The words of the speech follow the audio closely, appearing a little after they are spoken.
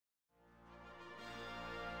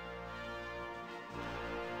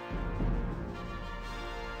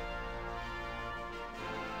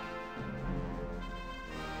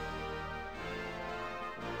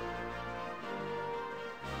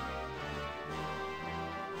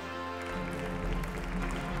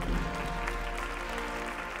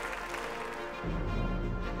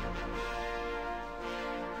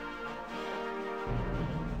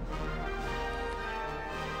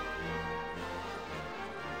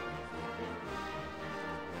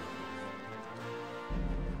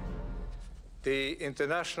The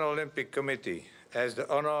International Olympic Committee has the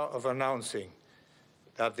honor of announcing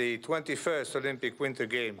that the 21st Olympic Winter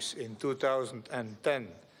Games in 2010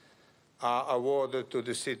 are awarded to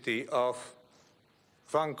the city of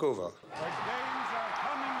Vancouver. The Games are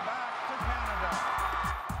coming back to Canada.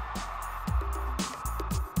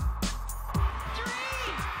 3,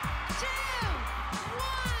 2,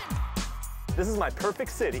 1. This is my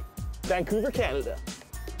perfect city, Vancouver, Canada.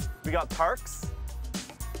 We got parks,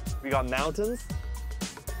 we got mountains,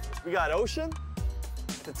 we got ocean.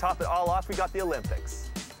 To top it all off, we got the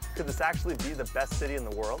Olympics. Could this actually be the best city in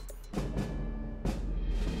the world?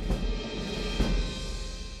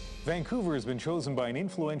 Vancouver has been chosen by an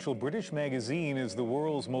influential British magazine as the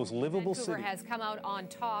world's most livable Vancouver city. has come out on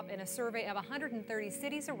top in a survey of 130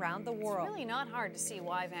 cities around the world. It's really not hard to see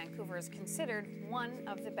why Vancouver is considered one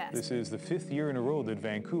of the best. This is the 5th year in a row that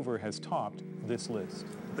Vancouver has topped this list.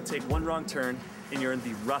 But take one wrong turn, and you're in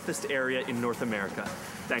the roughest area in North America,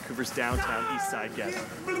 Vancouver's downtown east side ghetto.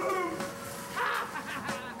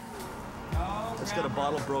 I just got a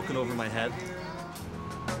bottle broken over my head.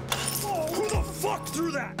 Oh, who the fuck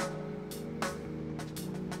threw that?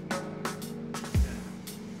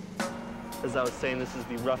 As I was saying, this is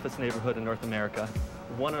the roughest neighborhood in North America.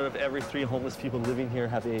 1 out of every 3 homeless people living here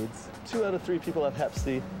have AIDS. 2 out of 3 people have Hep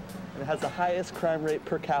C. And it has the highest crime rate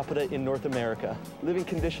per capita in North America. Living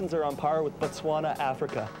conditions are on par with Botswana,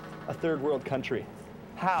 Africa, a third world country.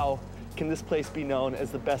 How can this place be known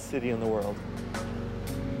as the best city in the world?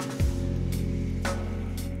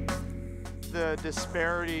 The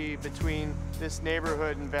disparity between this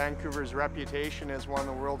neighborhood and Vancouver's reputation as one of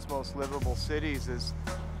the world's most livable cities is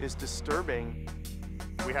disturbing.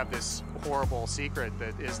 We have this horrible secret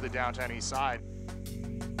that is the downtown east side.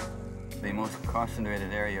 The most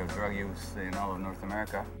concentrated area of drug use in all of North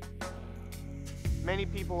America. Many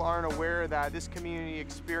people aren't aware that this community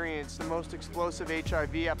experienced the most explosive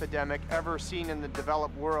HIV epidemic ever seen in the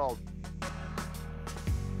developed world.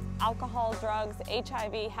 Alcohol, drugs,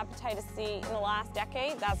 HIV, hepatitis C in the last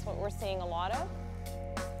decade, that's what we're seeing a lot of.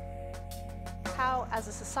 How, as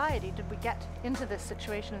a society, did we get into this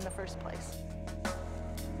situation in the first place?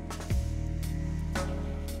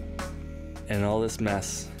 And in all this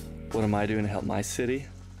mess, what am I doing to help my city?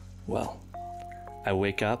 Well, I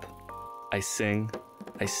wake up, I sing,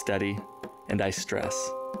 I study, and I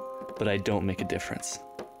stress, but I don't make a difference.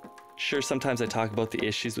 Sure, sometimes I talk about the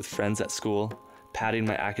issues with friends at school, patting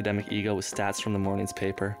my academic ego with stats from the morning's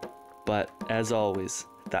paper, but as always,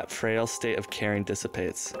 that frail state of caring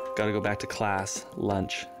dissipates. Gotta go back to class,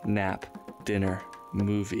 lunch, nap, dinner,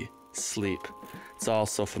 movie, sleep. It's all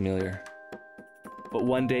so familiar. But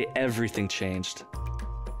one day, everything changed.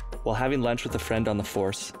 While having lunch with a friend on the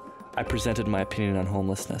force, I presented my opinion on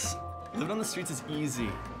homelessness. Living on the streets is easy.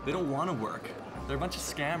 They don't want to work. They're a bunch of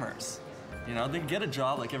scammers. You know, they can get a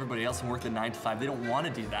job like everybody else and work the 9 to 5. They don't want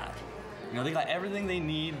to do that. You know, they got everything they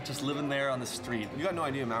need just living there on the street. You got no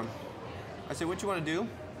idea, man. I say, what you want to do?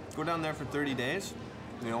 Go down there for 30 days.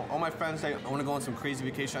 You know, all my friends say, I want to go on some crazy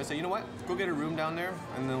vacation. I say, you know what? Go get a room down there,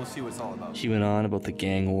 and then we'll see what it's all about. He went on about the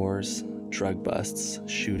gang wars, drug busts,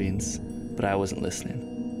 shootings, but I wasn't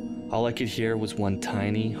listening. All I could hear was one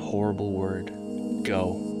tiny, horrible word: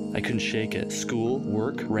 go. I couldn't shake it. School,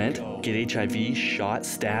 work, rent, go. Get HIV, shot,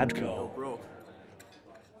 stabbed. Go.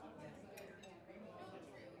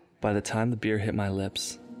 By the time the beer hit my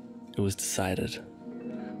lips, it was decided.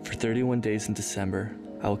 For 31 days in December,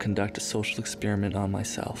 I will conduct a social experiment on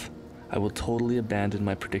myself. I will totally abandon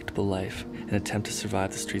my predictable life and attempt to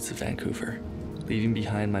survive the streets of Vancouver, leaving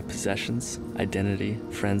behind my possessions, identity,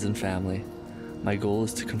 friends, and family. My goal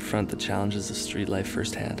is to confront the challenges of street life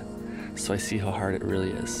firsthand, so I see how hard it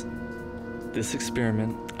really is. This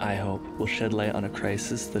experiment, I hope, will shed light on a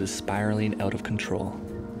crisis that is spiraling out of control.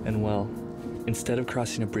 And well, instead of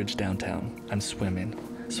crossing a bridge downtown, I'm swimming,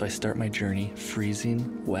 so I start my journey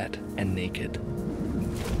freezing, wet, and naked.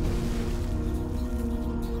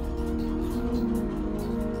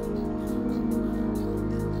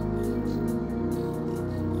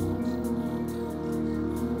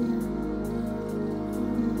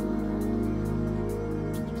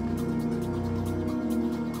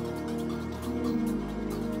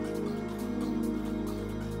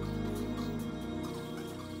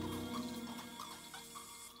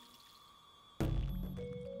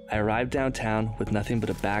 I arrived downtown with nothing but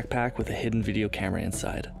a backpack with a hidden video camera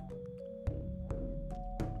inside.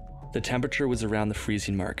 The temperature was around the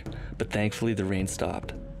freezing mark, but thankfully the rain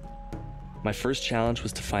stopped. My first challenge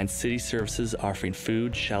was to find city services offering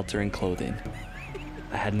food, shelter, and clothing.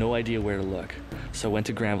 I had no idea where to look, so I went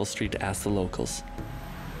to Granville Street to ask the locals.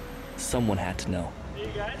 Someone had to know. Hey,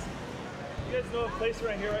 you guys. You guys know a place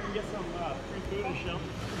around here where I can get some free food and shelter?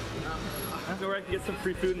 Know where I can get some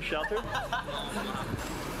free food and shelter? No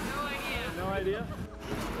idea. No idea?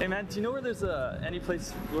 Hey man, do you know where there's any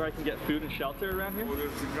place where I can get food and shelter around here? Well,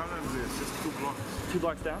 there's a gun and it's just 2 blocks. 2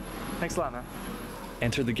 blocks down? Thanks a lot, man.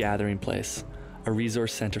 Enter the gathering place, a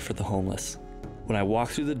resource center for the homeless. When I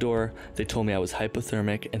walked through the door, they told me I was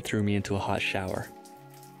hypothermic and threw me into a hot shower.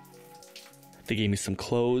 They gave me some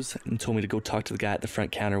clothes and told me to go talk to the guy at the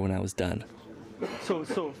front counter when I was done.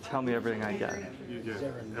 So tell me everything I get. You get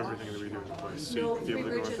everything that we do in the place. So you'll be able to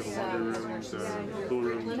go into the laundry rooms, the pool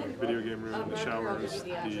room, video game room, the showers,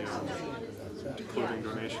 the clothing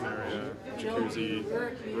donation area,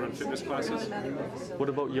 jacuzzi, run fitness classes. What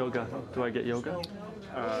about yoga? Do I get yoga?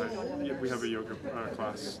 Yeah, we have a yoga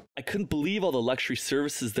class. I couldn't believe all the luxury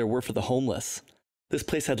services there were for the homeless. This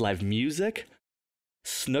place had live music,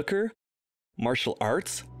 snooker, martial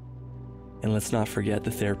arts, and let's not forget the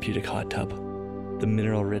therapeutic hot tub. The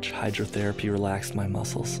mineral-rich hydrotherapy relaxed my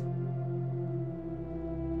muscles.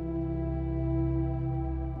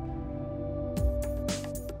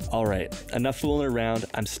 All right, enough fooling around,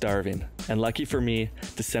 I'm starving. And lucky for me,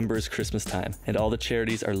 December is Christmas time, and all the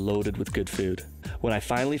charities are loaded with good food. When I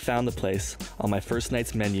finally found the place, on my first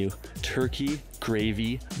night's menu, turkey,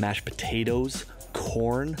 gravy, mashed potatoes,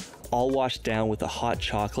 corn, all washed down with a hot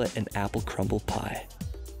chocolate and apple crumble pie.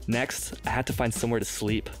 Next, I had to find somewhere to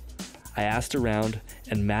sleep. I asked around,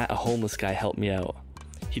 and Matt, a homeless guy, helped me out.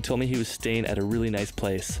 He told me he was staying at a really nice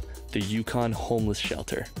place, the Yukon Homeless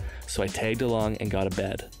Shelter, so I tagged along and got a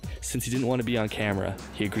bed. Since he didn't want to be on camera,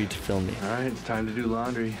 he agreed to film me. All right, it's time to do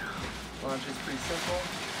laundry. Laundry's pretty simple.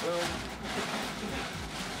 Boom.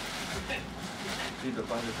 Leave it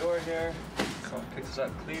by the door here. Someone picks it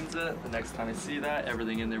up, cleans it. The next time I see that,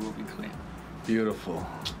 everything in there will be clean. Beautiful.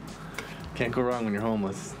 Can't go wrong when you're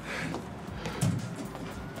homeless.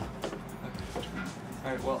 All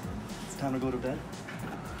right, well, it's time to go to bed.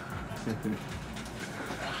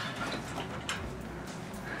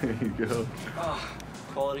 There you go. Oh,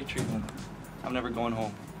 quality treatment. I'm never going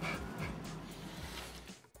home.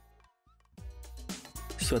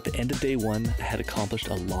 So at the end of day one, I had accomplished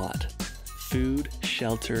a lot. Food,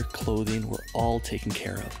 shelter, clothing were all taken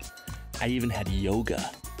care of. I even had yoga.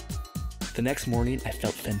 The next morning, I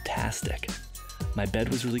felt fantastic. My bed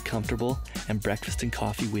was really comfortable, and breakfast and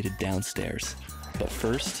coffee waited downstairs. But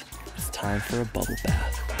first, it's time for a bubble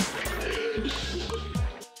bath.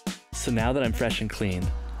 So now that I'm fresh and clean,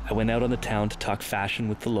 I went out on the town to talk fashion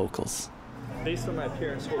with the locals. Based on my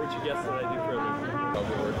appearance, what would you guess that I do for a living?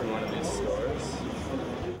 Probably work in one of these stores.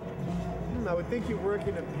 I would think you work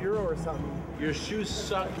in a bureau or something. Your shoes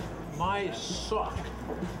suck. My sock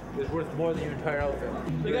is worth more than your entire outfit.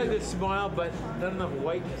 You got a good smile, but not enough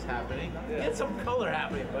whiteness happening. Yeah. Get some color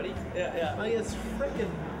happening, buddy. Yeah. Like it's freaking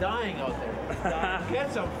dying out there.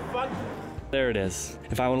 Get some fuck. There it is.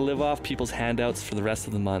 If I want to live off people's handouts for the rest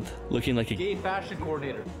of the month, looking like a gay fashion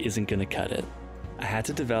coordinator isn't gonna cut it. I had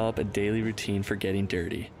to develop a daily routine for getting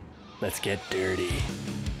dirty. Let's get dirty.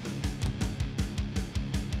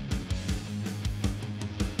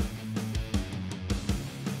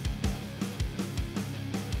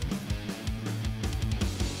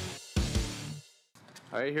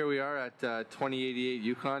 All right, here we are at 2088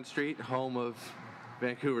 Yukon Street, home of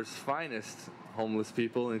Vancouver's finest homeless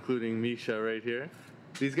people, including Misha right here.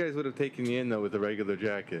 These guys would have taken you in though with a regular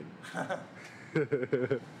jacket.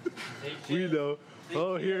 We know.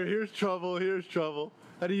 Oh, here's trouble, here's trouble.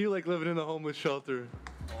 How do you like living in a homeless shelter?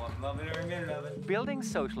 Oh, I'm loving every minute of it. Building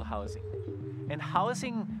social housing and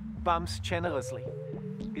housing bumps generously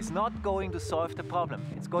is not going to solve the problem.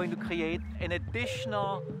 It's going to create an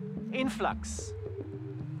additional influx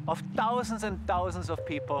of thousands and thousands of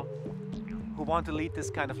people who want to lead this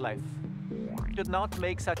kind of life. Should not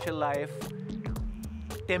make such a life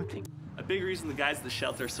tempting. A big reason the guys at the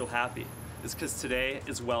shelter are so happy is because today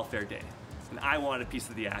is welfare day, and I want a piece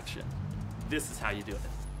of the action. This is how you do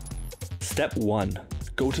it. Step 1.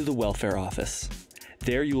 Go to the welfare office.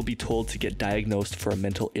 There you will be told to get diagnosed for a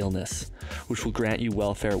mental illness, which will grant you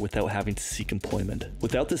welfare without having to seek employment.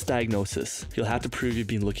 Without this diagnosis, you'll have to prove you've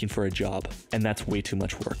been looking for a job, and that's way too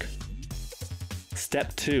much work.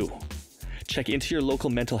 Step 2. Check into your local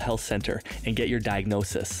mental health center and get your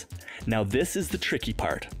diagnosis. Now this is the tricky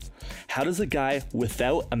part. How does a guy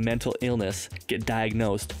without a mental illness get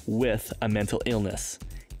diagnosed with a mental illness?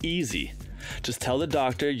 Easy. Just tell the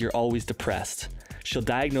doctor you're always depressed. She'll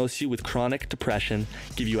diagnose you with chronic depression,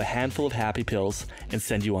 give you a handful of happy pills, and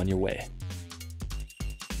send you on your way.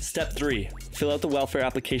 Step 3. Fill out the welfare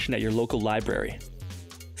application at your local library.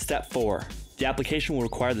 Step 4. The application will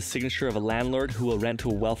require the signature of a landlord who will rent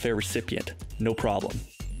to a welfare recipient. No problem.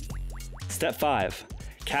 Step 5,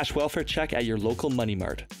 cash welfare check at your local money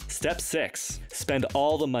mart. Step 6, spend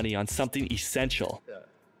all the money on something essential. Yeah.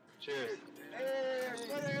 Cheers.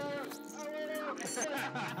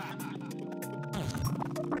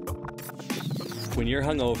 When you're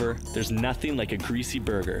hungover, there's nothing like a greasy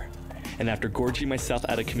burger. And after gorging myself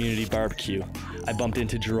at a community barbecue, I bumped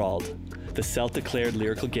into Gerald, the self-declared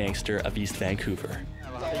lyrical gangster of East Vancouver.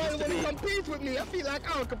 When you compete with me, I feel like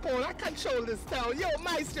Al Capone. I control this town. Yo,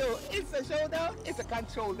 Maestro, it's a showdown. It's a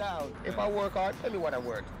control down. If I work hard, tell me what I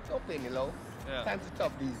work. Don't pay me low. Yeah. Times are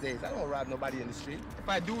tough these days. I don't rob nobody in the street. If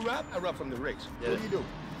I do rob, I rob from the rich. Yeah. What do you do?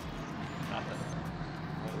 Nothing.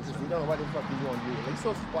 You don't know what the fuck you want to do. Like,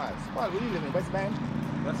 so spoiled. Spoiled, where you live in? West Van?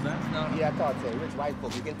 West Van? No. Yeah, I thought so. Rich white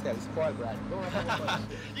folk, you can tell. Spoiled, right?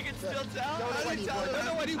 You can still tell? Don't know what he wants. Don't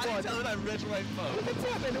know what he wants. Tell that I'm rich white folk. You can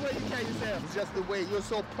tell, man, the way you carry yourself. It's just the way you're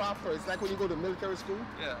so proper. It's like when you go to military school.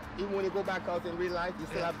 Yeah. Even when you go back out in real life, you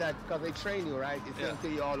still have that, because they train you, right? It's into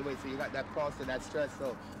you all the way, so you got that process, that stress.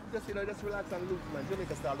 So just, you know, just relax and loose, man.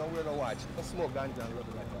 Jamaica style, don't wear no watch. Don't smoke ganja and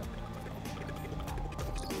nothing like that.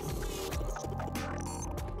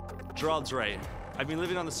 Gerald's right. I've been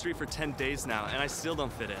living on the street for 10 days now, and I still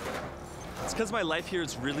don't fit in. It's because my life here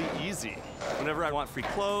is really easy. Whenever I want free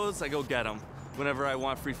clothes, I go get them. Whenever I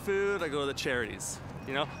want free food, I go to the charities.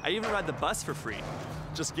 You know, I even ride the bus for free.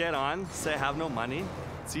 Just get on, say I have no money,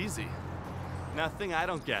 it's easy. Now, the thing I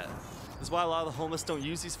don't get is why a lot of the homeless don't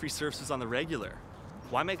use these free services on the regular.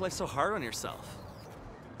 Why make life so hard on yourself?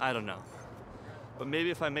 I don't know. But maybe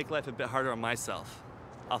if I make life a bit harder on myself,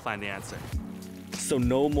 I'll find the answer. So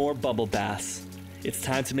no more bubble baths. It's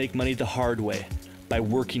time to make money the hard way, by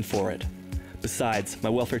working for it. Besides, my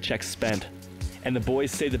welfare check's spent, and the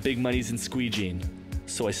boys say the big money's in squeegeeing,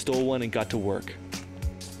 so I stole one and got to work.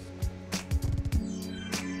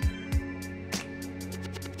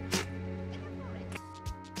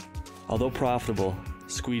 Although profitable,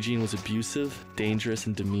 squeegeeing was abusive, dangerous,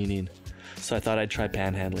 and demeaning, so I thought I'd try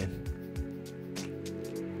panhandling.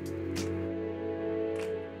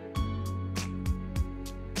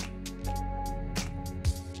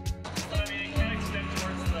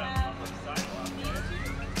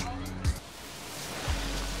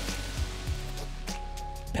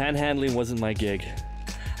 Panhandling wasn't my gig.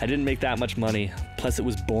 I didn't make that much money, plus it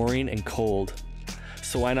was boring and cold.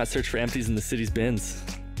 So why not search for empties in the city's bins?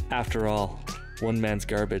 After all, one man's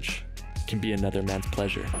garbage can be another man's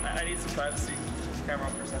pleasure. I need some privacy. Camera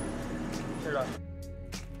off for a second. Turn it off.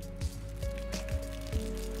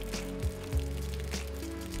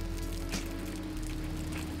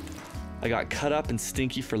 I got cut up and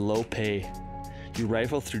stinky for low pay. You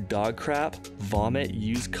rifle through dog crap, vomit,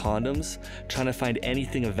 used condoms, trying to find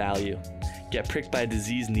anything of value. Get pricked by a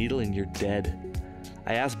diseased needle and you're dead.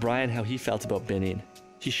 I asked Brian how he felt about binning.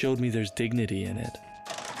 He showed me there's dignity in it.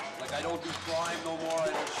 Like, I don't do crime no more, I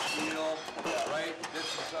don't steal, right? This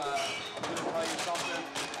is, I'm gonna tell you something,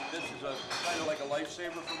 this is kind of like a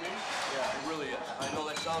lifesaver for me. Yeah, it really is. I know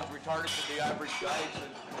that sounds retarded to the average guy,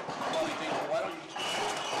 and probably think, well, why don't you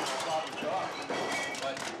just stop your job?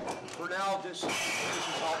 But for now, this has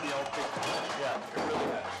helped me out big time. Yeah, it really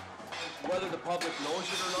has. Whether the public knows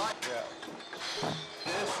it or not,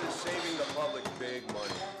 this is saving the public big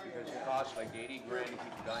money because it costs like 80 grand to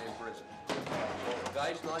keep a guy in prison. So if the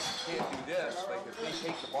guys can't do this, like if they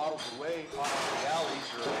take the bottles away off the alleys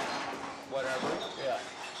or whatever, it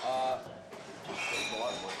saves a lot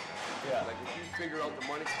of money. Yeah. Like if you figure out the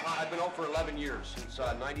money, I've been out for 11 years. Since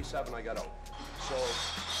 97 I got out. So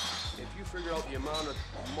if you figure out the amount of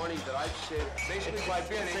money that I've saved, basically by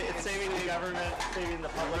binning, it's saving the government, saving the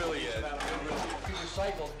public. It really is. It really is. You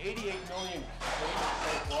recycled 88 million so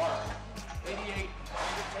far. 88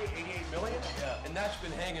 million? Yeah. And that's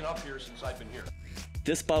been hanging up here since I've been here.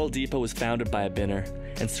 This bottle depot was founded by a binner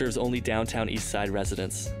and serves only downtown East Side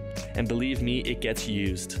residents. And believe me, it gets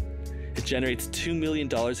used. It generates $2 million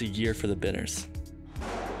a year for the binners.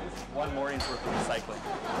 One morning's worth of recycling.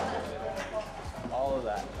 All of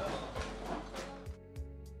that.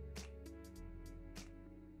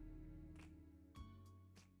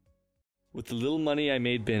 With the little money I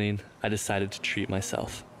made binning, I decided to treat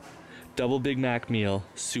myself. Double Big Mac meal,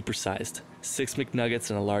 supersized, 6 McNuggets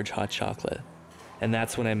and a large hot chocolate. And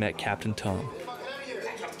that's when I met Captain Tom.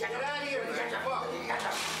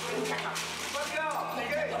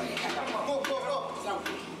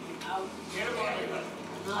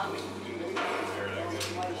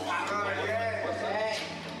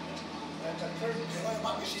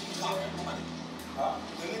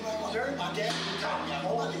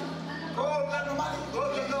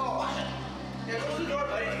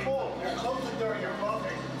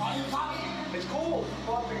 It's cool.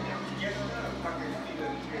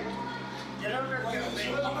 Could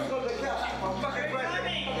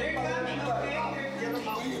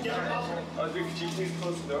you please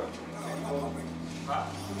close the door?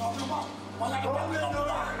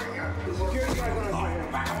 The security guard's on our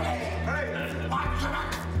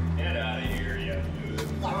Get out of here, you.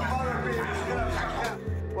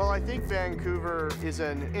 Well, I think Vancouver is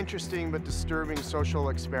an interesting but disturbing social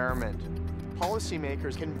experiment.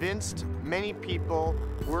 Policymakers convinced many people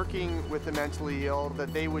working with the mentally ill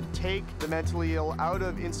that they would take the mentally ill out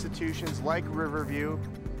of institutions like Riverview.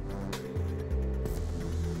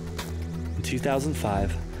 In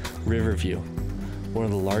 2005, Riverview, one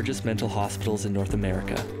of the largest mental hospitals in North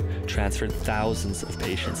America, transferred thousands of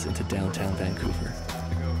patients into downtown Vancouver.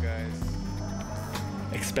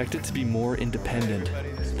 Expected to be more independent,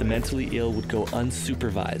 the mentally ill would go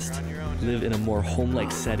unsupervised, live in a more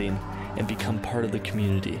home-like setting, and become part of the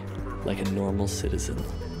community, like a normal citizen.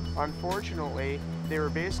 Unfortunately, they were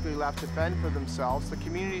basically left to fend for themselves. The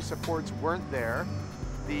community supports weren't there.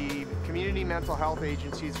 The community mental health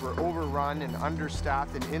agencies were overrun and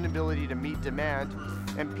understaffed and inability to meet demand,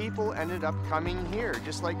 and people ended up coming here,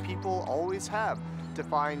 just like people always have, to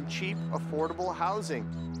find cheap, affordable housing.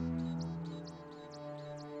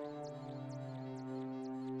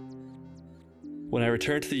 When I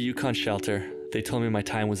returned to the Yukon shelter, they told me my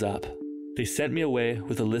time was up. They sent me away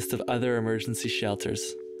with a list of other emergency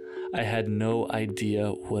shelters. I had no idea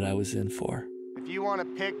what I was in for. If you want to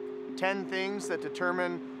pick 10 things that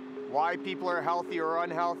determine why people are healthy or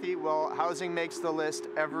unhealthy, well, housing makes the list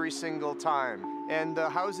every single time. And the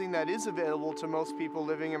housing that is available to most people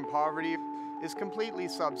living in poverty is completely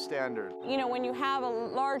substandard. You know, when you have a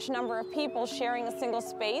large number of people sharing a single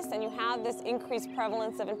space and you have this increased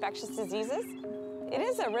prevalence of infectious diseases, it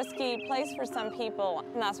is a risky place for some people,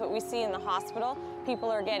 and that's what we see in the hospital. People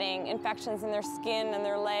are getting infections in their skin and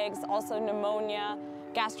their legs, also pneumonia,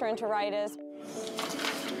 gastroenteritis.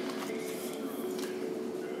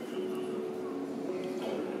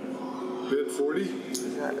 Bed 40?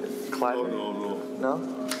 Is that Kleider? No?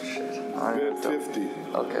 No? Shit. Bed 50.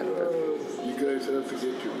 Okay. You guys have to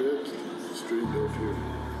get your beds straightened out here.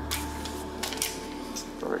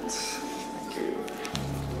 Perfect. Thank you.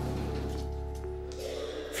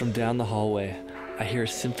 From down the hallway, I hear a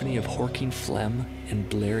symphony of horking phlegm and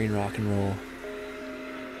blaring rock and roll.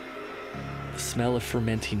 The smell of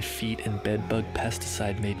fermenting feet and bedbug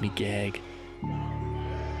pesticide made me gag.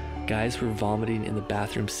 Guys were vomiting in the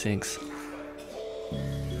bathroom sinks.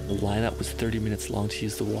 The lineup was 30 minutes long to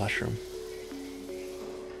use the washroom.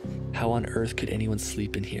 How on earth could anyone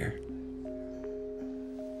sleep in here?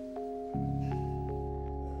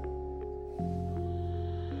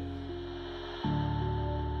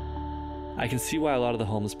 I can see why a lot of the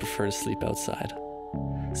homeless prefer to sleep outside.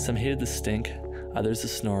 Some hated the stink, others the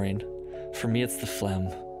snoring. For me, it's the phlegm.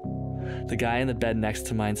 The guy in the bed next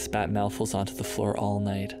to mine spat mouthfuls onto the floor all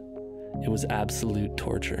night. It was absolute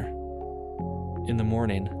torture. In the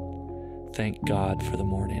morning, thank God for the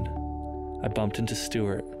morning, I bumped into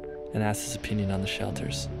Stuart and asked his opinion on the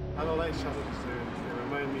shelters. I don't like shelters. They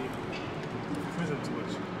remind me of prison too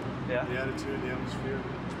much. Yeah? The attitude, the atmosphere.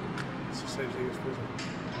 It's the same thing as prison.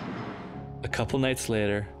 A couple nights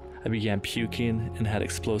later, I began puking and had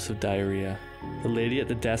explosive diarrhea. The lady at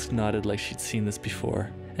the desk nodded like she'd seen this before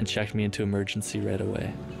and checked me into emergency right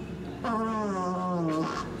away.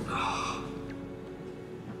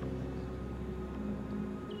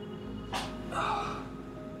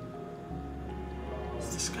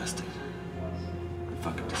 It's disgusting.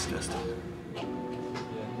 Fucking disgusting.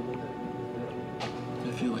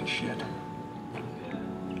 I feel like shit.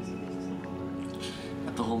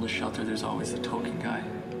 At the homeless shelter, there's always the token guy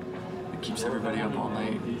that keeps everybody up all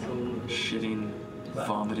night, shitting,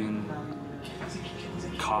 vomiting,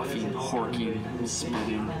 coughing, horking,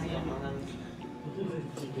 spitting.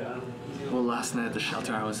 Well, last night at the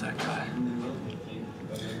shelter, I was that guy.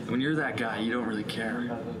 When you're that guy, you don't really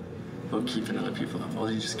care about keeping other people up.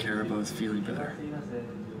 All you just care about is feeling better.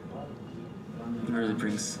 It really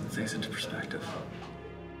brings things into perspective.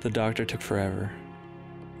 The doctor took forever.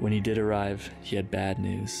 When he did arrive, he had bad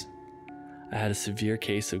news. I had a severe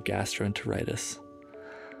case of gastroenteritis,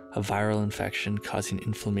 a viral infection causing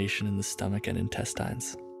inflammation in the stomach and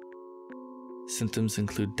intestines. Symptoms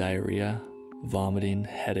include diarrhea, vomiting,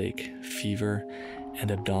 headache, fever, and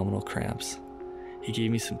abdominal cramps. He gave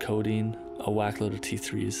me some codeine, a whack load of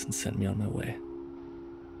T3s, and sent me on my way.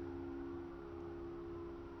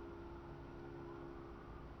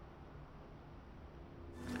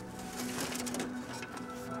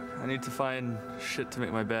 I need to find shit to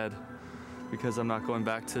make my bed because I'm not going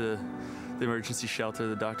back to the emergency shelter.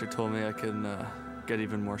 The doctor told me I can get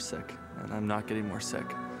even more sick, and I'm not getting more sick.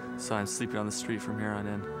 so I'm sleeping on the street from here on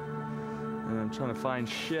in. And I'm trying to find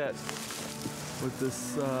shit with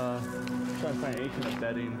this, trying to find anything of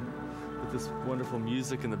bedding with this wonderful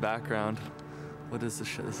music in the background. What is this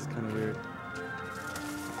shit? This is kind of weird.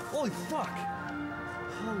 Holy fuck!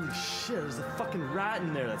 Holy shit, there's a fucking rat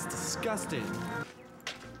in there. That's disgusting.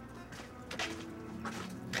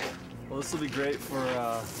 Well, this will be great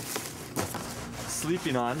for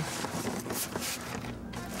sleeping on.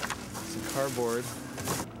 Some cardboard.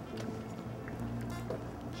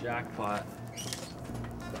 Jackpot.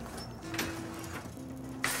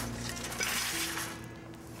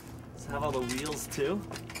 Does it have all the wheels too?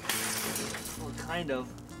 Well, kind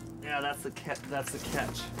of. Yeah, that's the catch. That's the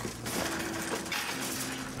catch.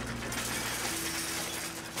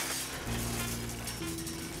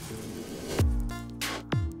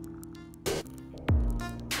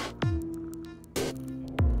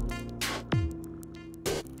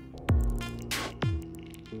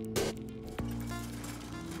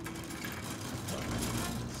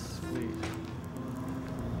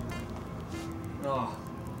 Oh,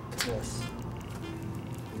 yes.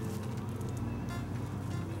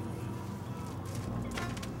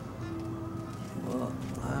 Well,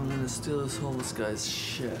 I'm gonna steal this homeless guy's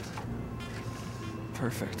shit.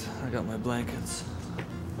 Perfect. I got my blankets.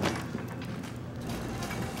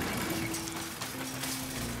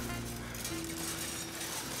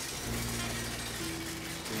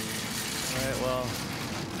 Alright, well,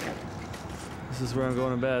 this is where I'm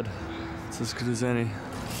going to bed. It's as good as any.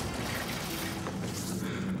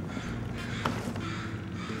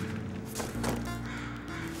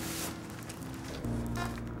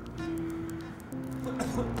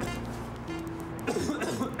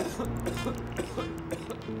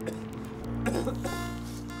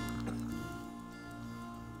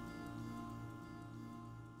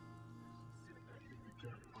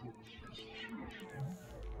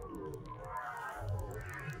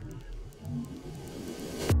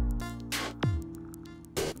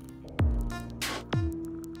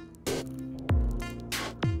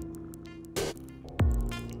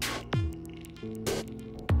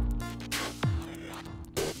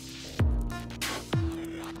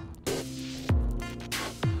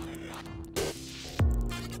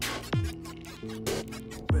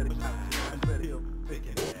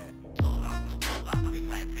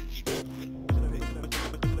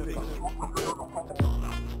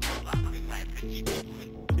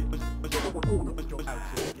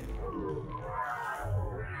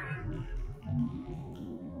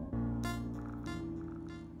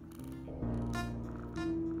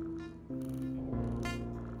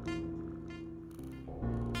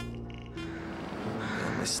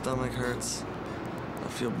 My stomach hurts. I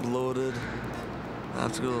feel bloated. I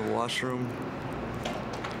have to go to the washroom.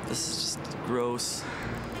 This is just gross.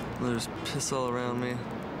 There's piss all around me.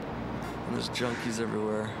 And there's junkies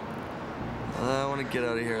everywhere. I want to get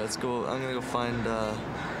out of here. Let's go. I'm gonna go find a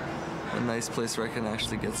nice place where I can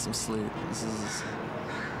actually get some sleep. This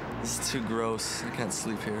is too gross. I can't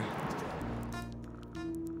sleep here.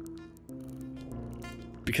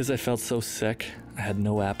 Because I felt so sick, I had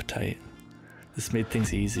no appetite. This made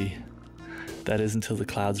things easy. That is until the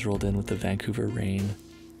clouds rolled in with the Vancouver rain.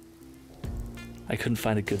 I couldn't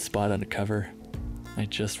find a good spot under cover. I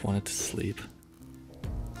just wanted to sleep.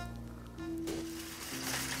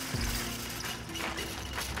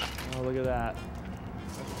 Oh, look at that.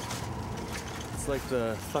 It's like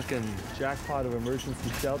the fucking jackpot of emergency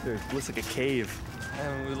shelter. It looks like a cave.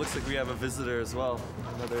 And it looks like we have a visitor as well.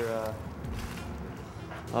 Another,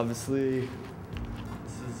 obviously,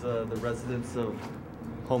 this is the residence of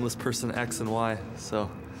homeless person X and Y. So,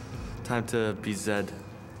 time to be Zed.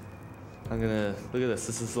 I'm gonna, look at this.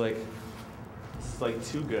 This is like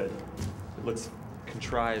too good. It looks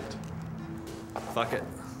contrived. Fuck it.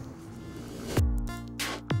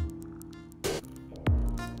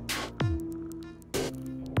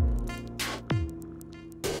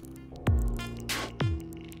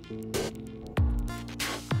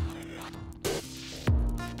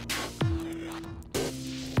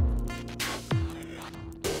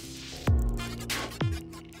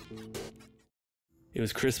 It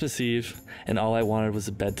was Christmas Eve, and all I wanted was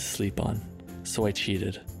a bed to sleep on, so I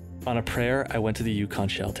cheated. On a prayer, I went to the Yukon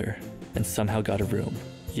shelter, and somehow got a room.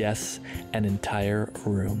 Yes, an entire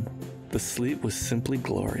room. The sleep was simply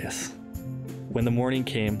glorious. When the morning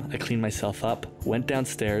came, I cleaned myself up, went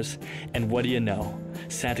downstairs, and what do you know?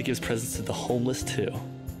 Santa gives presents to the homeless too.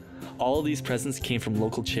 All of these presents came from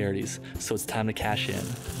local charities, so it's time to cash in.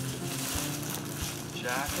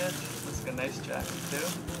 Jacket, looks like a nice jacket too.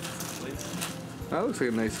 Fleece. That looks like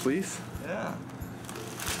a nice fleece. Yeah.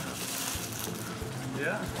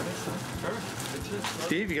 Yeah, perfect.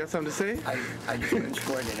 Steve, you got something to say? I just went and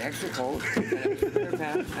scored an extra coat, an extra pair of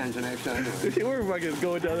pants, and some extra underwear. We're fucking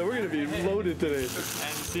going down there. We're going to be loaded today. And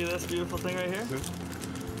see this beautiful thing right here?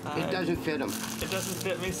 It doesn't fit him. It doesn't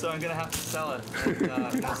fit me, so I'm going to have to sell it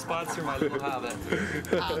and sponsor my little habit.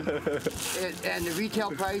 And the retail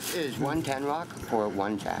price is $110 rock for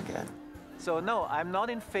one jacket. So no, I'm not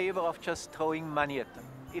in favor of just throwing money at them.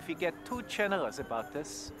 If we get too generous about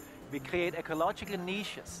this, we create ecological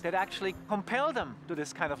niches that actually compel them to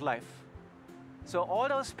this kind of life. So all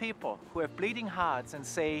those people who have bleeding hearts and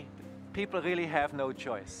say, people really have no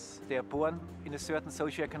choice. They are born in a certain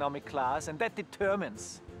socioeconomic class, and that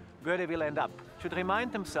determines where they will end up, should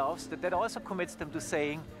remind themselves that that also commits them to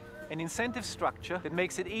saying an incentive structure that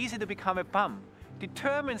makes it easy to become a bum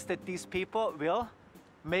determines that these people will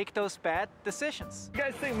make those bad decisions. You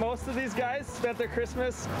guys think most of these guys spent their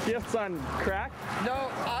Christmas gifts on crack?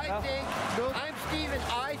 No, I'm Steven,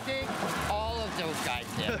 I think all of those guys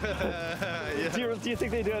did. Do you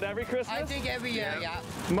think they do it every Christmas? I think every year, yeah.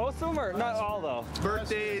 Most of them, or not all though?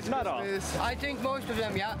 Birthdays, not Christmas. all. I think most of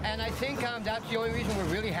them, yeah. And I think that's the only reason we're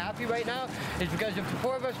really happy right now is because if the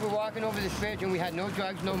four of us were walking over the street and we had no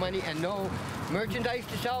drugs, no money, and no merchandise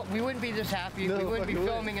to sell, we wouldn't be this happy. No, we wouldn't be fucking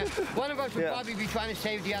filming it. One of us would probably be trying to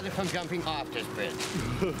save the other from jumping off this bridge.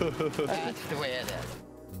 That's the way it is.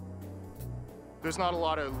 There's not a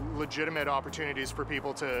lot of legitimate opportunities for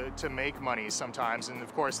people to make money sometimes, and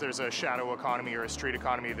of course there's a shadow economy or a street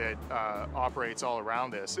economy that operates all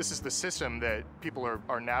around this. This is the system that people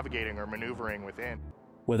are navigating or maneuvering within.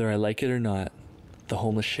 Whether I like it or not, the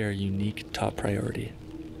homeless share a unique top priority,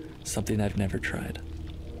 something I've never tried: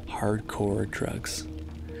 hardcore drugs,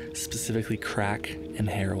 specifically crack and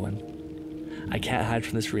heroin. I can't hide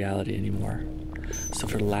from this reality anymore, so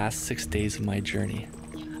for the last 6 days of my journey,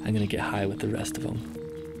 I'm gonna get high with the rest of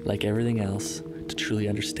them. Like everything else, to truly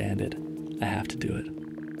understand it, I have to do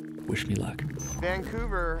it. Wish me luck.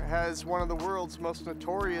 Vancouver has one of the world's most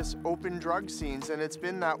notorious open drug scenes, and it's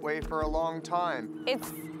been that way for a long time.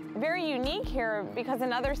 It's very unique here because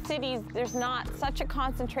in other cities, there's not such a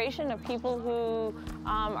concentration of people who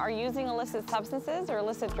are using illicit substances or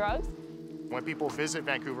illicit drugs. When people visit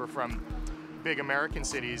Vancouver from big American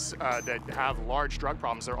cities that have large drug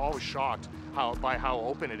problems, they're always shocked by how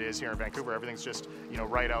open it is here in Vancouver. Everything's just,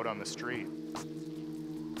 right out on the street.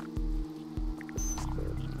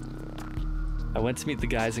 I went to meet the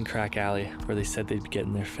guys in Crack Alley where they said they'd be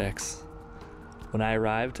getting their fix. When I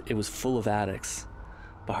arrived, it was full of addicts,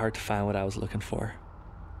 but hard to find what I was looking for.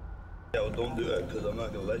 Yeah, well, don't do it, because I'm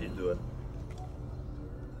not going to let you do it.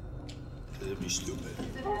 Because it'd be stupid.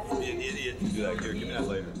 You'd be an idiot to do that. Here, give me that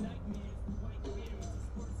lighter.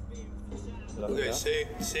 Okay,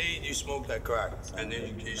 say you smoke that crack, and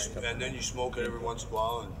then you smoke it every once in a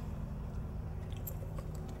while, and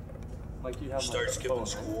like you have start skipping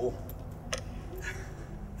school.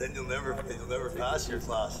 Then you'll never pass your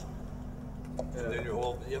class. And then you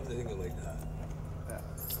have to think of it like that.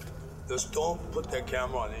 Just don't put that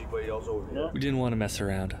camera on anybody else over here. We didn't want to mess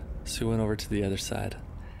around, so we went over to the other side.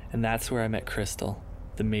 And that's where I met Crystal,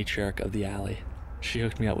 the matriarch of the alley. She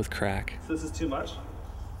hooked me up with crack. So this is too much?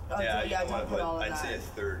 Yeah, don't put all of that. I'd say a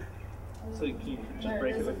third. So you can just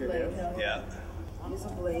break it with your hands? Yeah. Use a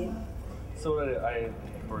blade. So I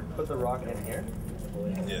put the rock in here?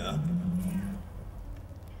 Yeah.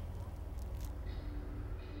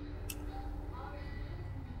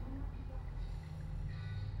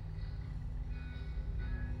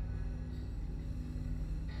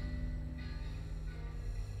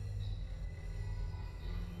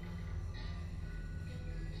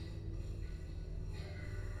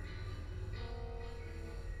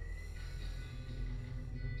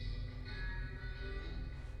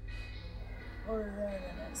 Or there and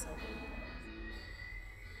then next level.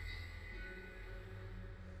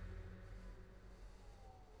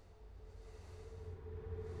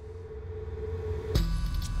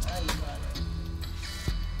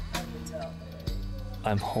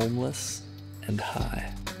 I'm homeless and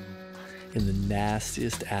high in the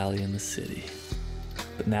nastiest alley in the city.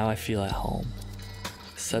 But now I feel at home.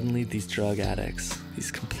 Suddenly these drug addicts,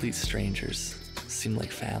 these complete strangers, seem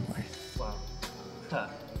like family. Wow. Huh.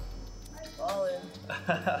 All in.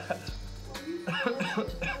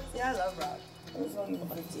 Yeah, I love rock. I was only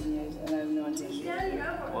 15 years and I have no intention.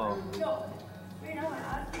 Whoa.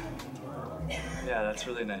 Yeah, that's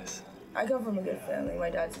really nice. I come from a good family. My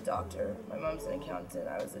dad's a doctor. My mom's an accountant.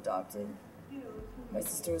 I was adopted. My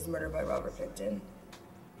sister was murdered by Robert Pickton.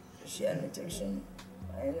 She had an addiction.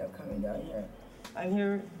 I ended up coming down here. I'm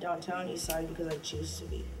here downtown East Side because I choose to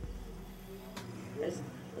be.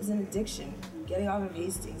 It's an addiction. Getting off of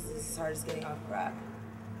Hastings is as hard as getting off crack.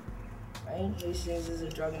 right? Hastings is a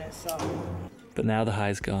drug in itself. But now the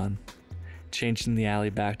high's gone, changing the alley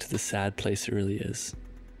back to the sad place it really is.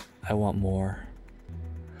 I want more.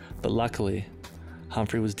 But luckily,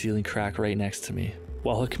 Humphrey was dealing crack right next to me.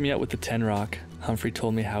 While hooking me up with the 10 Rock, Humphrey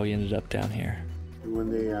told me how he ended up down here. When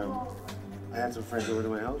they, I had some friends over to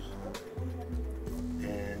my house,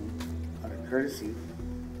 and out of courtesy,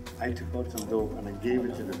 I took out some dope and I gave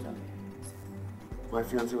it to them. My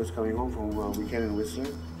fiance was coming home from a weekend in Whistler,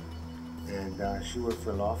 and she worked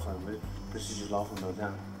for a law firm, a prestigious law firm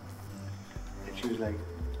downtown. And she was like,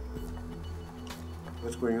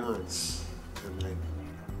 "What's going on?" And I'm like,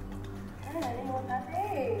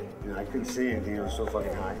 you know, I couldn't say anything, I was so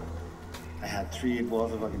fucking high. I had 3 8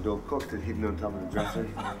 balls of fucking dope cooked and hidden on top of the dresser.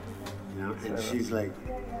 You know, and she's like,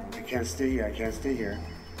 "I can't stay here, I can't stay here."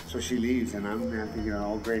 So she leaves, and I'm thinking,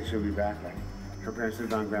 oh great, she'll be back. Like, her parents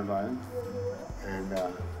lived on Grand Island, and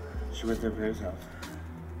she went to her parents' house.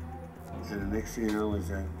 And the next thing you know was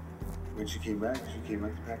that when she came back to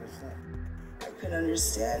pack her stuff. I could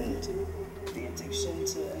understand the addiction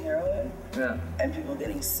to heroin and people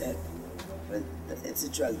getting sick, but it's a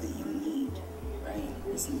drug that you need, right?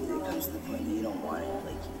 It comes to the point that you don't want it.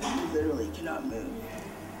 Like, you literally cannot move.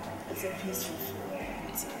 It's a peaceful feeling.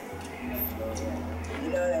 You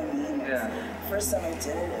know what I mean? Yeah. First time I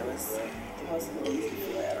did it, it was the most amazing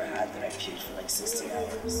feeling I ever had, that I puked for like 16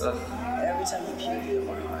 hours. And every time you puke, you get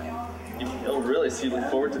more high. Oh, really? So you look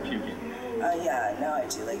forward to puking? Yeah, now I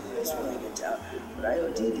do. Like, it's really good down. But I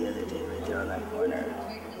OD'd the other day right there on that corner.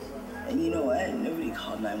 And you know what? Nobody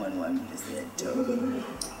called 911 because they had dope.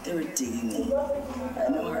 They were digging me. I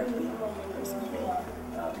had no heartbeat. I was cool.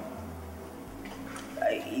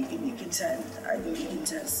 You can test. I think you can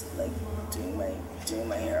test, like, doing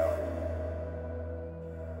my heroin.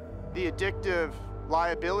 The addictive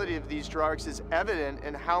liability of these drugs is evident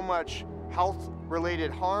in how much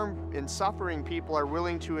health-related harm and suffering people are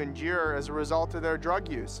willing to endure as a result of their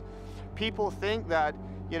drug use. People think that,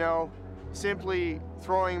 you know, simply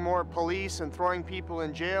throwing more police and throwing people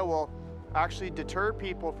in jail will actually deter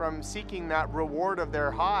people from seeking that reward of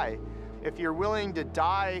their high. If you're willing to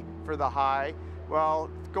die for the high, well,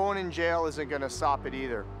 going in jail isn't going to stop it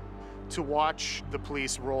either. To watch the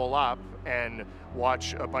police roll up and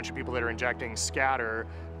watch a bunch of people that are injecting scatter,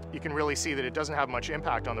 you can really see that it doesn't have much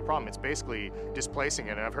impact on the problem. It's basically displacing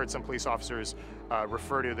it. And I've heard some police officers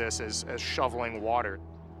refer to this as shoveling water.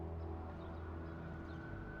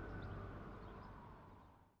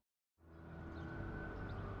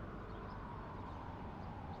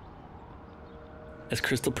 As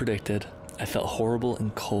Crystal predicted, I felt horrible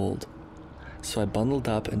and cold. So I bundled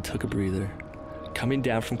up and took a breather. Coming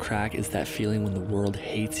down from crack is that feeling when the world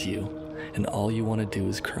hates you and all you want to do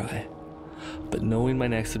is cry. But knowing my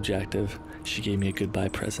next objective, she gave me a goodbye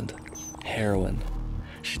present. Heroin.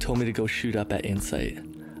 She told me to go shoot up at Insight,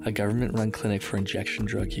 a government-run clinic for injection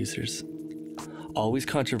drug users. Always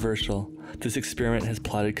controversial, this experiment has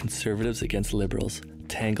plotted conservatives against liberals,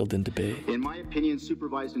 tangled in debate. In my opinion,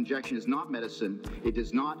 supervised injection is not medicine. It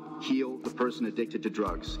does not heal the person addicted to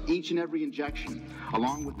drugs. Each and every injection,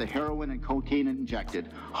 along with the heroin and cocaine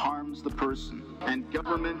injected, harms the person. And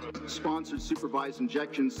government-sponsored supervised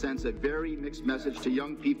injection sends a very mixed message to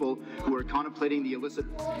young people who are contemplating the illicit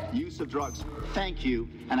use of drugs. Thank you,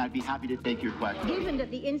 and I'd be happy to take your question. Given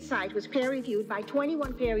that the Insight was peer-reviewed by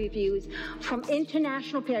 21 peer reviews from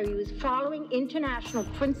international peer reviews following international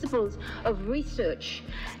principles of research,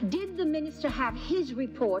 did the minister have his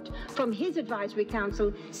report from his advisory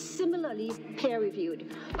council similarly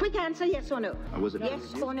peer-reviewed? Quick answer, yes or no? Was it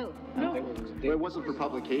yes or no? No. It wasn't for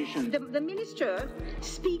publication. The minister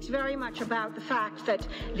speaks very much about the fact that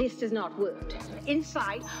this does not work.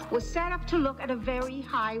 Insight was set up to look at a very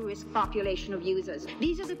high-risk population of users.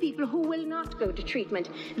 These are the people who will not go to treatment.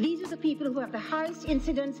 These are the people who have the highest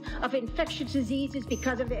incidence of infectious diseases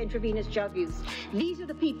because of their intravenous drug use. These are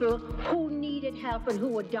the people who needed help and who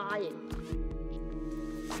were dying.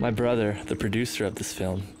 My brother, the producer of this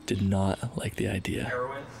film, did not like the idea.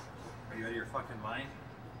 Heroin? Are you out of your fucking mind?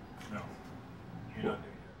 No. You're not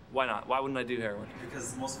doing it. Why not? Why wouldn't I do heroin? Because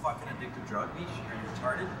it's the most fucking addictive drug, Misha.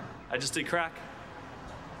 Are you retarded? I just did crack.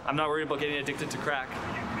 I'm not worried about getting addicted to crack.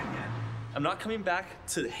 I'm not coming back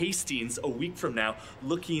to Hastings a week from now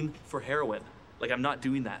looking for heroin. Like, I'm not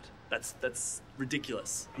doing that. That's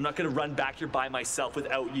ridiculous. I'm not gonna run back here by myself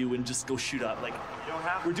without you and just go shoot up. Like, you don't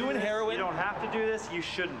have we're doing heroin. You don't have to do this. You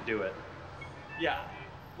shouldn't do it. Yeah.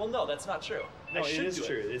 Well, no, that's not true. No, it is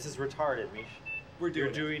true. This is retarded, Mish. You're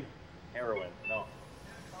doing heroin. No.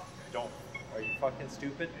 Don't. Are you fucking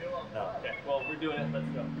stupid? No. Okay. Well, we're doing it. Let's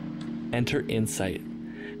go. Enter Insight.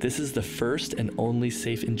 This is the first and only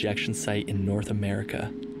safe injection site in North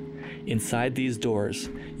America. Inside these doors,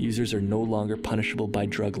 users are no longer punishable by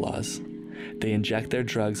drug laws. They inject their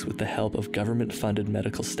drugs with the help of government-funded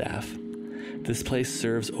medical staff. This place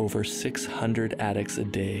serves over 600 addicts a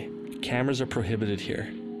day. Cameras are prohibited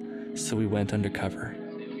here, so we went undercover.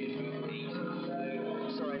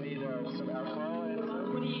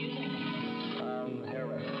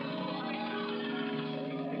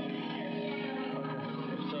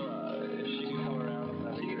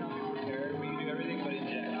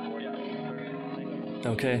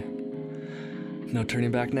 Okay, no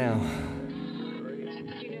turning back now.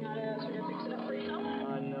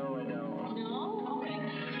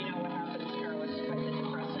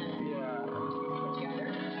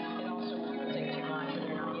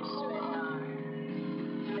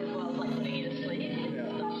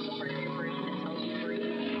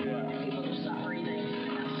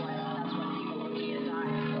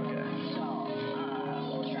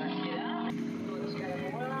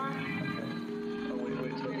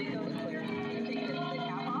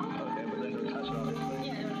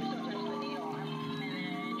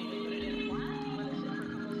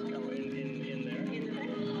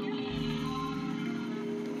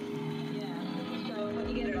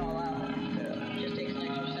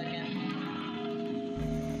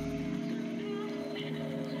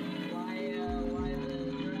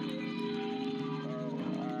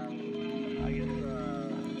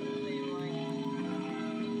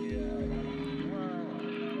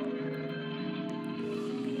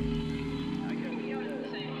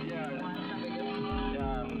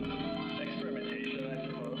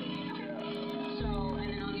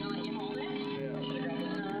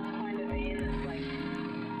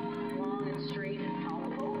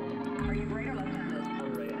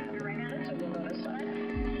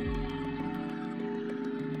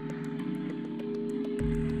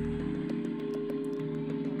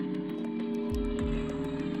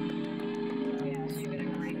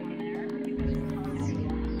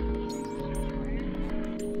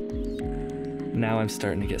 Now I'm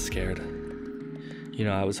starting to get scared. You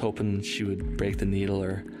know, I was hoping she would break the needle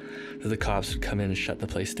or that the cops would come in and shut the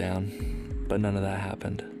place down, but none of that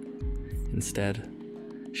happened. Instead,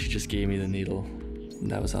 she just gave me the needle,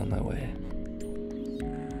 and I was on my way.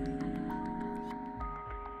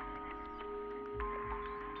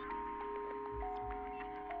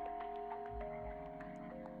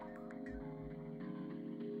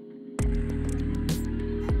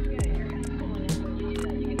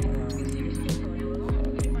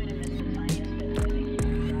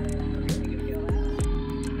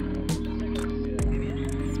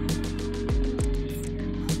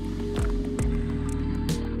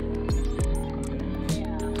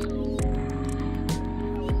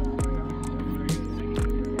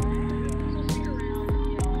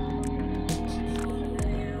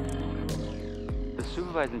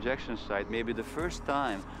 Injection site may be the first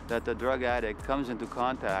time that the drug addict comes into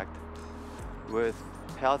contact with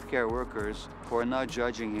healthcare workers who are not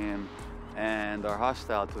judging him and are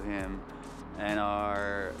hostile to him and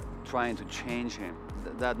are trying to change him.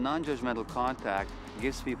 That non-judgmental contact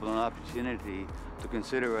gives people an opportunity to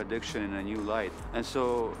consider addiction in a new light. And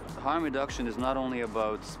so harm reduction is not only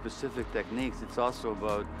about specific techniques, it's also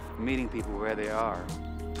about meeting people where they are.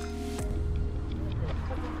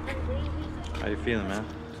 How you feeling, man?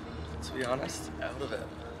 To be honest, out of it.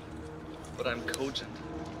 But I'm cogent.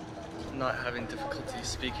 I'm not having difficulty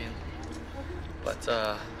speaking. But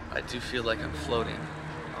I do feel like I'm floating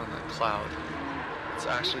on a cloud. It's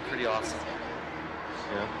actually pretty awesome.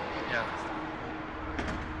 Yeah? Yeah.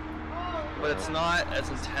 But it's not as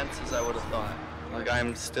intense as I would have thought. Like,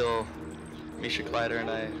 I'm still Misha Kleider, and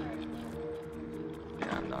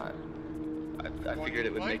I'm not. I figured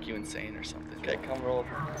it would make you insane or something. Okay, come roll.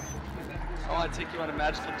 I want to take you on a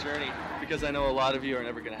magical journey because I know a lot of you are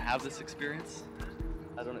never going to have this experience.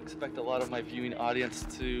 I don't expect a lot of my viewing audience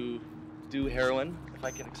to do heroin, if I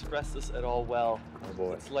can express this at all well. Oh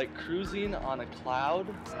boy. It's like cruising on a cloud.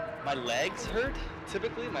 My legs hurt.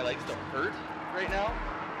 Typically, my legs don't hurt right now.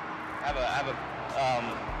 I have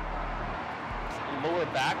a lower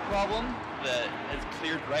back problem that has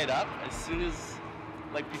cleared right up. As soon as,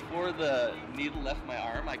 like before the needle left my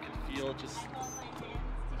arm, I could feel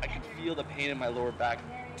the pain in my lower back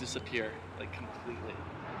disappear, like completely.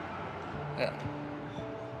 Yeah.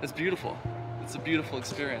 It's beautiful. It's a beautiful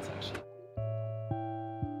experience, actually.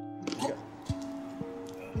 Yeah.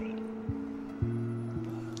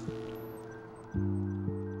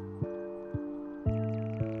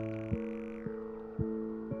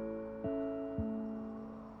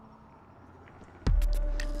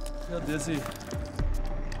 I feel dizzy.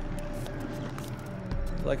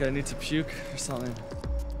 Like I need to puke or something.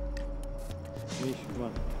 Mish, come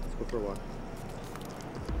on. Let's Go for a walk.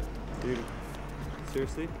 Dude,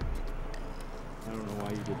 seriously? I don't know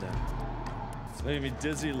why you did that. It's making me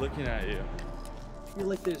dizzy looking at you. I feel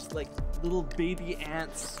like there's like little baby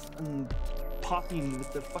ants and popping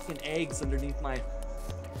with their fucking eggs underneath my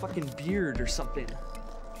fucking beard or something.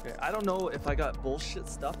 Okay, I don't know if I got bullshit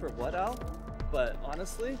stuff or what, Al, but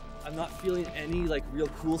honestly, I'm not feeling any like real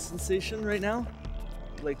cool sensation right now.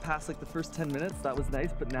 Like past like the first 10 minutes, that was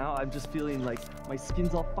nice, but now I'm just feeling like my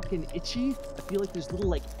skin's all fucking itchy. I feel like there's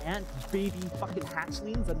little like ant baby fucking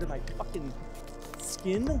hatchlings under my fucking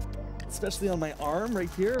skin, especially on my arm right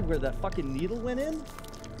here where that fucking needle went in.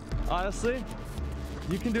 Honestly,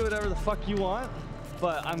 you can do whatever the fuck you want,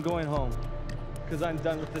 but I'm going home because I'm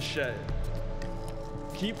done with this shit.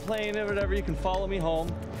 Keep playing it, whatever, you can follow me home,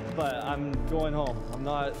 but I'm going home. I'm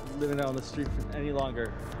not living out on the street for any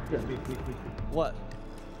longer. Yeah. What?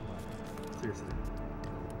 Seriously.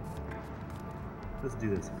 Let's do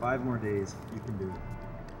this. 5 more days, you can do it.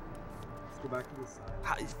 Let's go back to this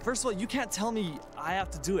side. First of all, you can't tell me I have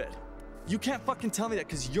to do it. You can't fucking tell me that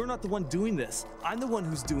because you're not the one doing this. I'm the one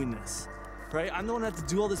who's doing this, right? I'm the one that has to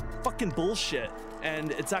do all this fucking bullshit, and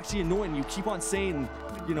it's actually annoying. You keep on saying,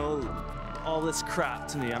 you know, all this crap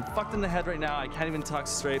to me. I'm fucked in the head right now. I can't even talk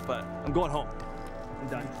straight, but I'm going home. I'm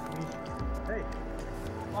done. Hey.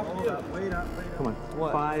 Hold up, wait up. Come on.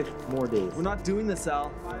 What? 5 more days. We're not doing this,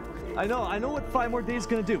 Al. I know what 5 more days is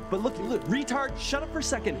gonna do. But look, retard, shut up for a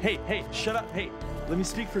second. Hey, shut up. Hey, let me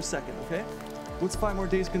speak for a second, okay? What's 5 more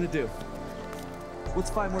days gonna do? What's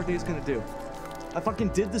 5 more days gonna do? I fucking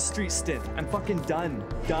did the street stint. I'm fucking done.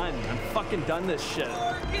 I'm fucking done this shit.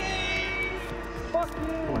 Fuck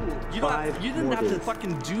you. You didn't have to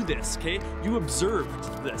fucking do this, okay? You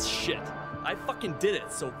observed this shit. I fucking did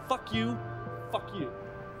it, so fuck you. Fuck you.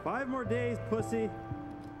 5 more days, pussy.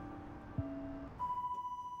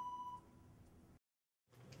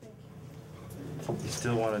 You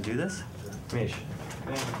still want to do this? Mish,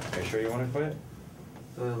 are you sure you want to quit?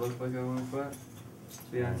 Do I look like I want to quit?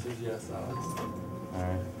 The answer is yes, Alex.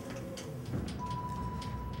 Alright.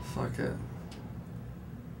 Fuck it.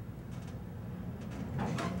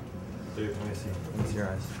 Dude, let me see. Let me see your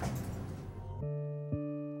eyes.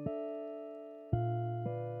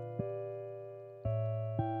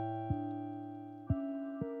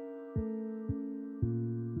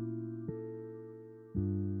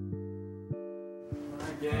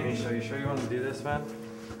 Misha, are you sure you want to do this, man?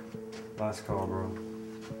 Last call, bro.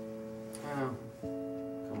 I know.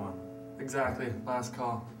 Come on. Exactly. Last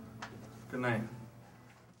call. Good night.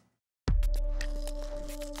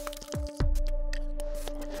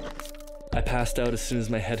 I passed out as soon as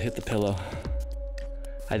my head hit the pillow.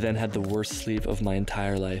 I then had the worst sleep of my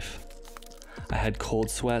entire life. I had cold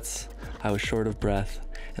sweats, I was short of breath,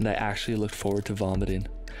 and I actually looked forward to vomiting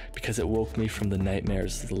because it woke me from the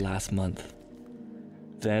nightmares of the last month.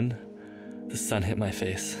 Then, the sun hit my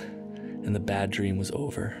face, and the bad dream was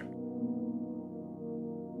over.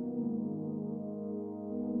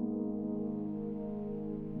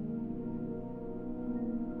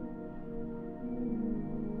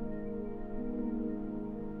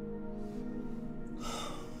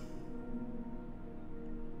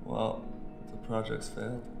 Well, the project's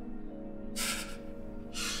failed.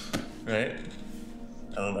 Right?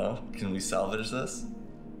 I don't know. Can we salvage this?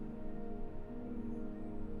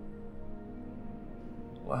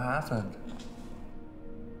 What happened?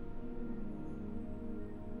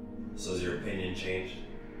 So has your opinion changed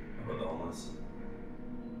about the homeless?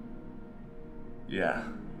 Yeah.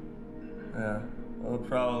 Well, the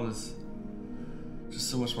problem is just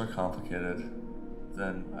so much more complicated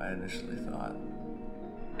than I initially thought.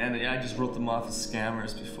 And yeah, I just wrote them off as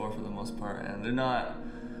scammers before for the most part, and they're not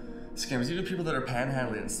scammers. Even people that are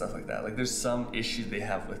panhandling and stuff like that, like there's some issue they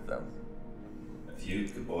have with them. If you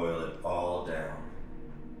could boil it all down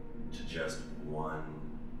to just one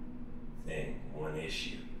thing, one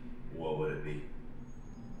issue, what would it be?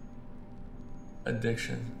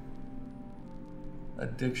 Addiction.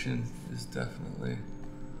 Addiction is definitely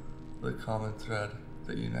the common thread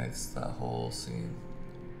that unites that whole scene.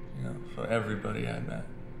 You know, for everybody I met.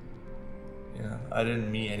 You know, I didn't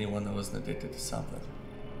meet anyone that wasn't addicted to something.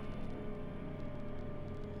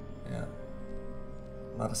 Yeah.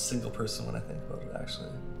 Not a single person, when I think about it, actually,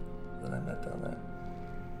 that I met down there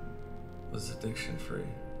was addiction free.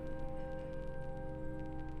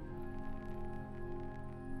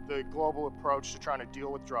 The global approach to trying to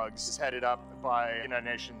deal with drugs is headed up by the United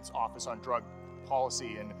Nations Office on Drug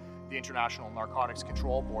Policy and the International Narcotics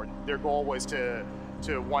Control Board. Their goal was to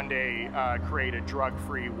one day create a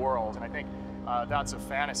drug-free world, and I think that's a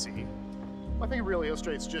fantasy. I think it really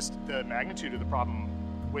illustrates just the magnitude of the problem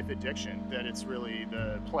with addiction, that it's really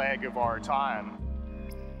the plague of our time.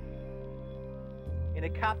 In a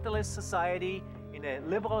capitalist society, in a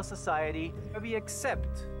liberal society, we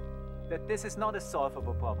accept that this is not a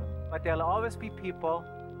solvable problem, but there'll always be people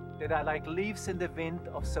that are like leaves in the wind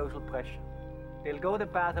of social pressure. They'll go the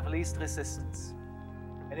path of least resistance.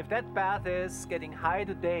 And if that path is getting high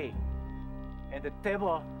today and the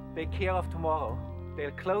devil take care of tomorrow,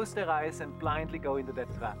 they'll close their eyes and blindly go into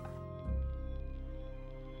that trap.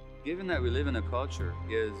 Given that we live in a culture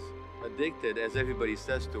is addicted, as everybody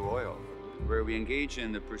says, to oil, where we engage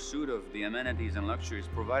in the pursuit of the amenities and luxuries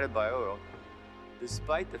provided by oil,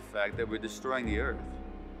 despite the fact that we're destroying the earth.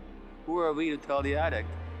 Who are we to tell the addict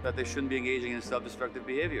that they shouldn't be engaging in self-destructive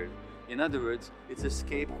behavior? In other words, it's a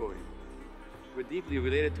scapegoating. We're deeply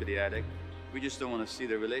related to the addict, we just don't want to see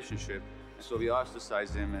their relationship, so we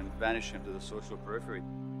ostracize him and banish him to the social periphery.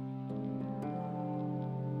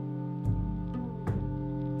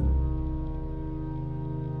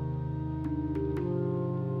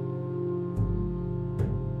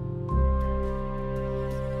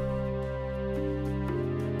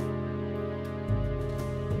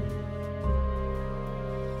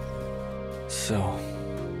 So,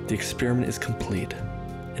 the experiment is complete,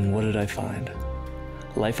 and what did I find?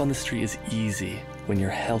 Life on the street is easy when you're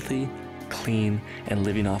healthy, clean, and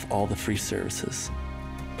living off all the free services.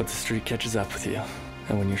 But the street catches up with you,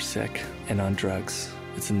 and when you're sick and on drugs,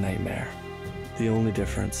 it's a nightmare. The only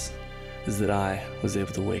difference is that I was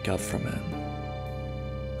able to wake up from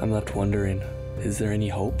it. I'm left wondering, is there any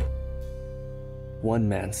hope? One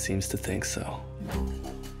man seems to think so.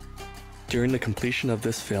 During the completion of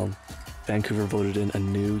this film, Vancouver voted in a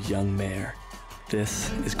new young mayor.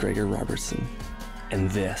 This is Gregor Robertson, and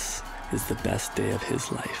this is the best day of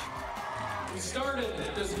his life. We started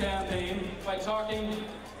this campaign by talking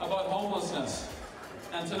about homelessness,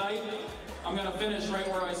 and tonight I'm going to finish right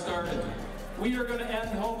where I started. We are going to end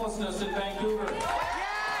homelessness in Vancouver.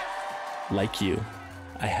 Like you,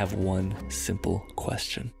 I have one simple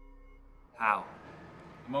question. How?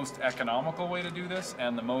 The most economical way to do this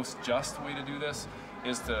and the most just way to do this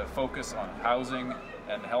is to focus on housing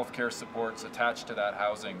and healthcare supports attached to that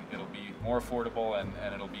housing. It'll be more affordable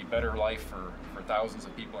and it'll be better life for thousands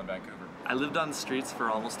of people in Vancouver. I lived on the streets for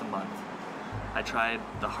almost a month. I tried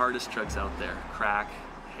the hardest drugs out there, crack,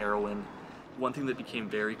 heroin. One thing that became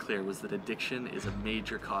very clear was that addiction is a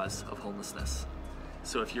major cause of homelessness.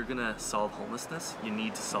 So if you're gonna solve homelessness, you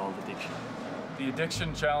need to solve addiction. The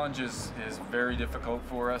addiction challenge is very difficult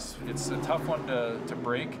for us. It's a tough one to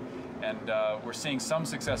break. And we're seeing some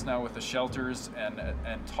success now with the shelters and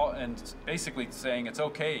basically saying it's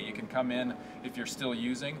okay, you can come in if you're still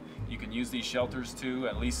using. You can use these shelters to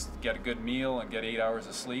at least get a good meal and get 8 hours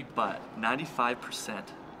of sleep. But 95%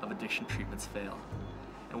 of addiction treatments fail.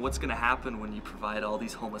 And what's gonna happen when you provide all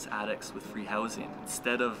these homeless addicts with free housing?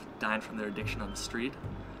 Instead of dying from their addiction on the street,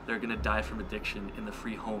 they're gonna die from addiction in the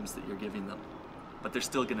free homes that you're giving them. But they're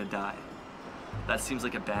still gonna die. That seems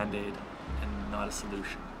like a Band-Aid and not a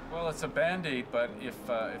solution. Well, it's a Band-Aid, but if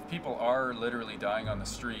people are literally dying on the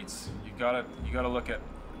streets, you gotta look at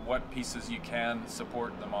what pieces you can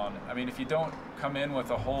support them on. I mean, if you don't come in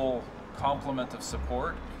with a whole complement of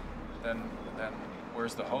support, then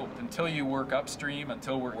where's the hope? Until you work upstream,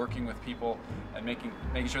 until we're working with people and making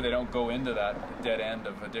sure they don't go into that dead end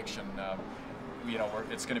of addiction,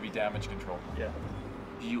 it's going to be damage control. Yeah.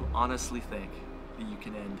 Do you honestly think that you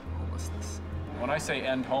can end homelessness? When I say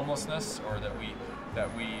end homelessness, or that we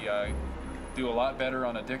do a lot better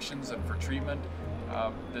on addictions and for treatment,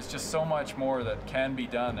 there's just so much more that can be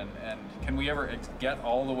done, and can we ever get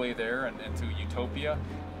all the way there and into utopia?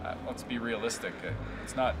 Let's be realistic.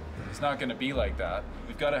 It's not going to be like that.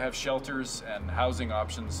 We've got to have shelters and housing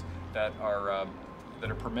options that are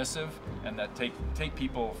permissive and that take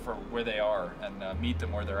people for where they are and meet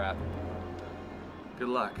them where they're at. Good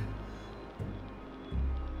luck.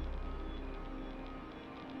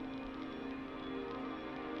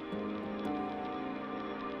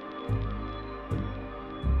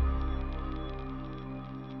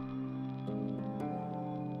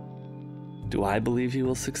 Do I believe he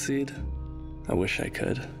will succeed? I wish I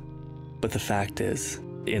could. But the fact is,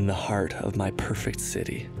 in the heart of my perfect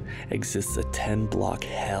city exists a 10-block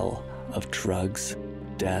hell of drugs,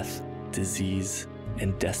 death, disease,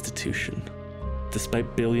 and destitution.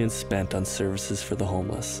 Despite billions spent on services for the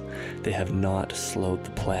homeless, they have not slowed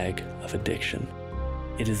the plague of addiction.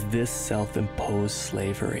 It is this self-imposed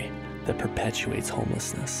slavery that perpetuates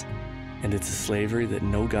homelessness. And it's a slavery that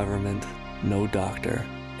no government, no doctor,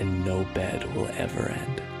 and no bed will ever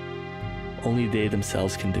end. Only they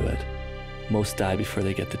themselves can do it. Most die before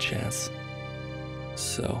they get the chance.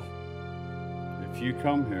 So, if If you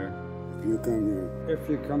come here. If you come here. If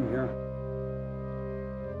you come here.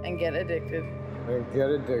 And get addicted. And get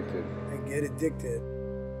addicted. And get addicted.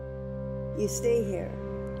 You stay here.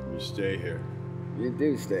 You stay here. You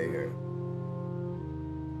do stay here.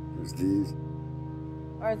 Because these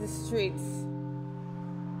are the streets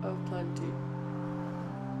of plenty.